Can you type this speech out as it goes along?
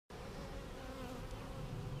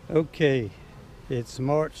Okay, it's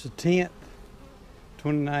March the 10th,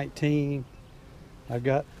 2019. I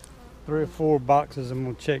got 3 or 4 boxes. I'm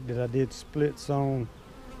gonna check that I did splits on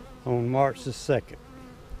March the 2nd.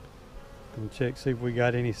 I'm gonna check, see if we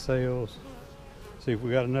got any sales, see if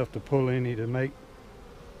we got enough to pull any to make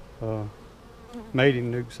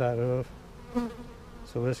mating nukes out of.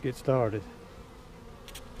 So let's get started.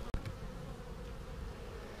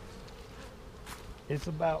 It's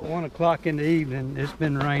about 1 o'clock in the evening. It's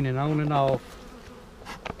been raining on and off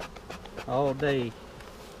all day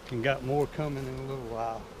and got more coming in a little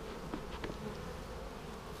while.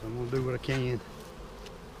 So I'm gonna do what I can.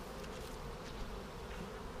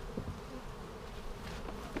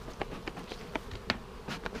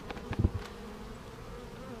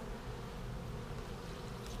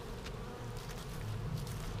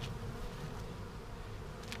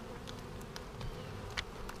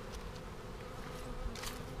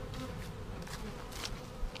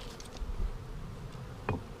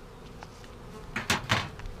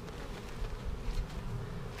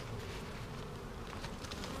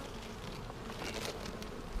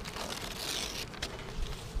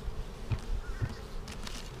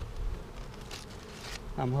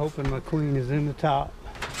 I'm hoping my queen is in the top.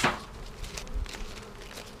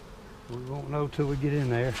 We won't know till we get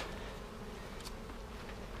in there.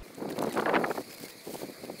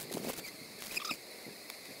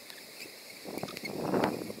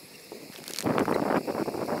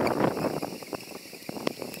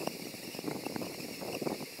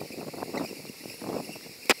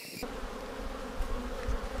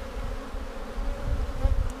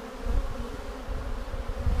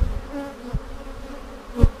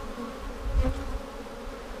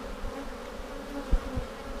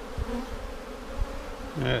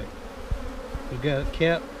 Alright, we got a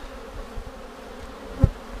cap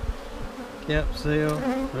cell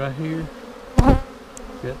right here.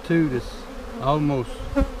 Got 2 that's almost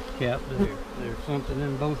capped there. There's something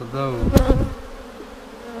in both of those.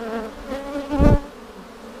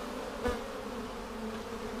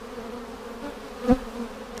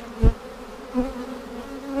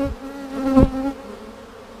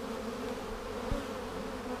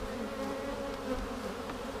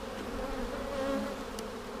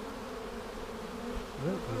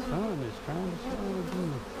 Look, the sun is trying to shine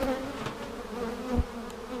again.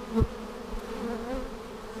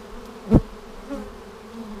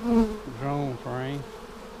 Drone frame.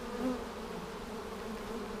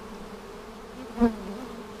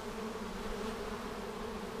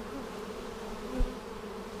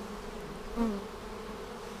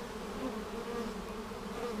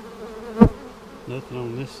 Nothing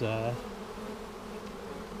on this side.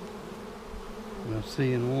 I'm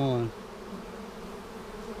seeing one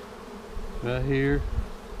right here,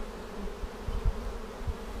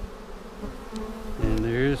 and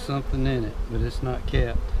there is something in it, but it's not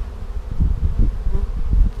capped.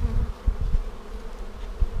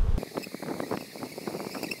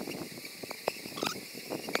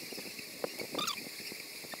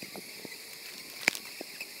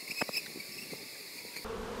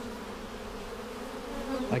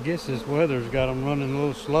 I guess this weather's got them running a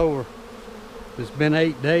little slower. It's been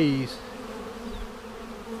 8 days.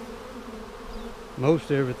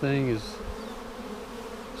 Most everything is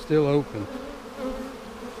still open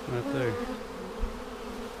right there.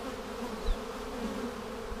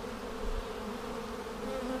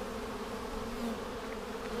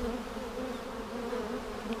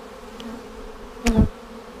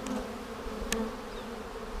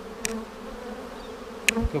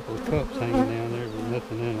 A couple of cups hanging down there, but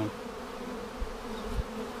nothing in them.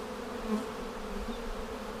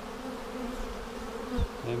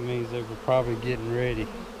 That means they were probably getting ready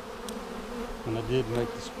when I did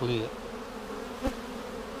make the split.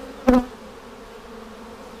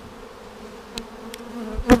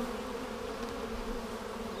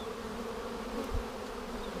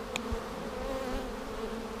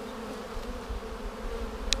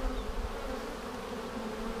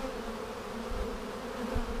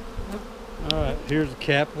 Alright, here's a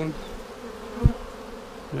cap one.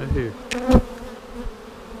 Right here.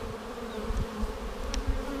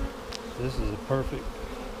 This is a perfect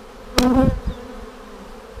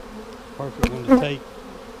one to take.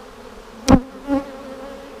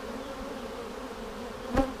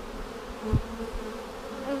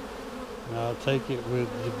 And I'll take it with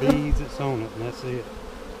the beads that's on it, and that's it.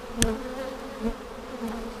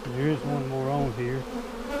 There is one more on here.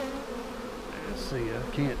 Let's see, I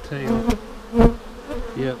can't tell.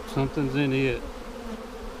 Yep, something's in it.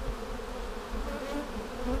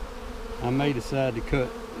 I may decide to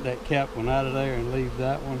cut that cap one out of there and leave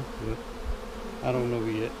that one, but I don't know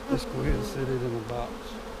yet. Let's go ahead and set it in a box.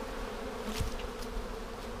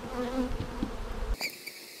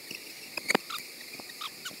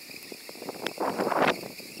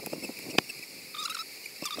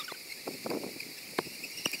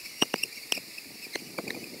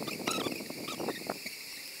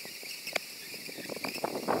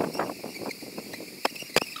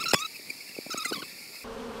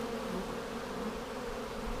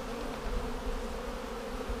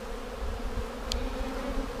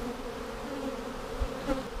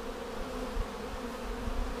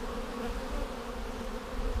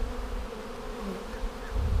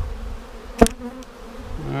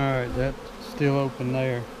 Alright, that's still open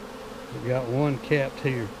there. We got one capped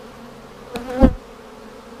here.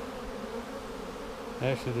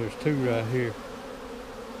 Actually, there's two right here.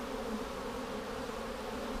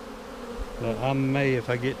 But I may, if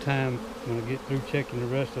I get time, when I get through checking the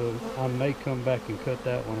rest of them, I may come back and cut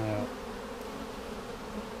that one out.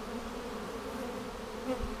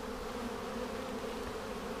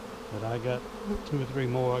 But I got 2 or 3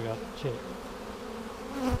 more I got to check.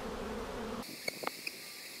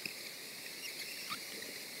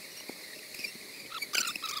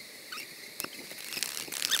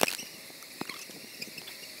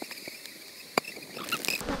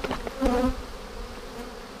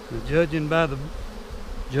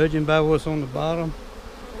 Judging by what's on the bottom,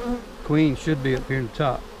 queen should be up here in the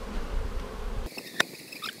top.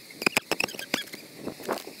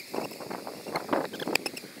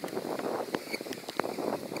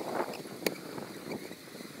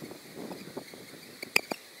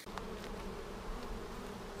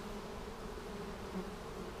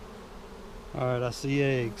 Alright, I see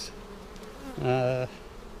eggs. Don't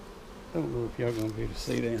know if y'all gonna be able to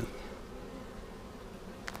see them.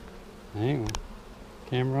 Hang on.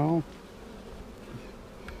 Camera on?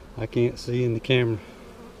 I can't see in the camera.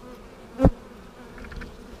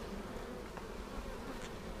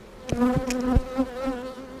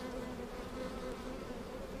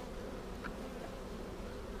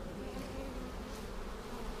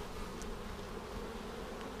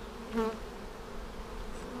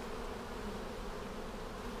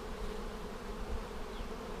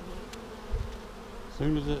 As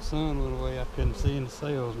soon as that sun went away, I couldn't see any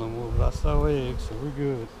sails no more, but I saw eggs, so we're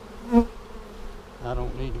good. I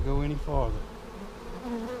don't need to go any farther.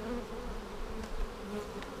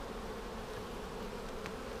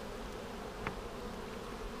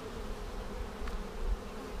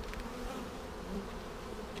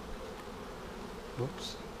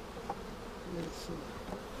 Whoops. Let's see.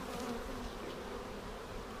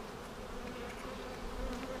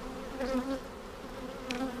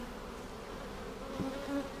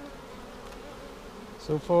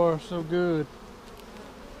 So far, so good.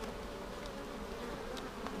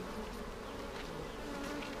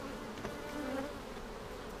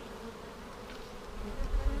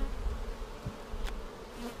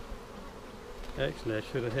 Actually, I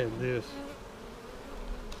should have had this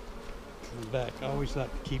in the back. I always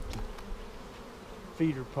like to keep the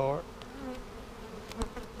feeder part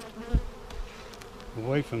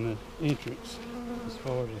away from the entrance as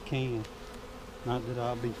far as I can. Not that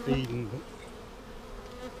I'll be feeding,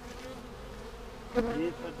 but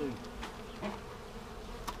yes, I do.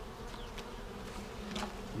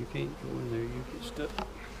 You can't go in there, you get stuck.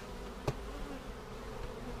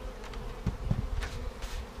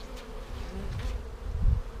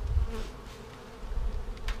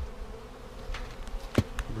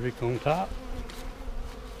 Brick on top.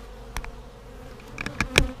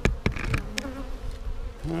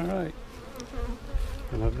 Alright.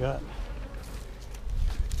 And I've got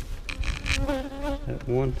that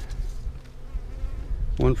one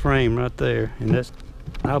frame right there, and that's,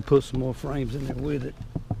 I'll put some more frames in there with it.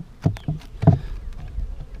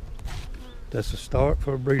 That's a start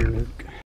for a breeder nuke.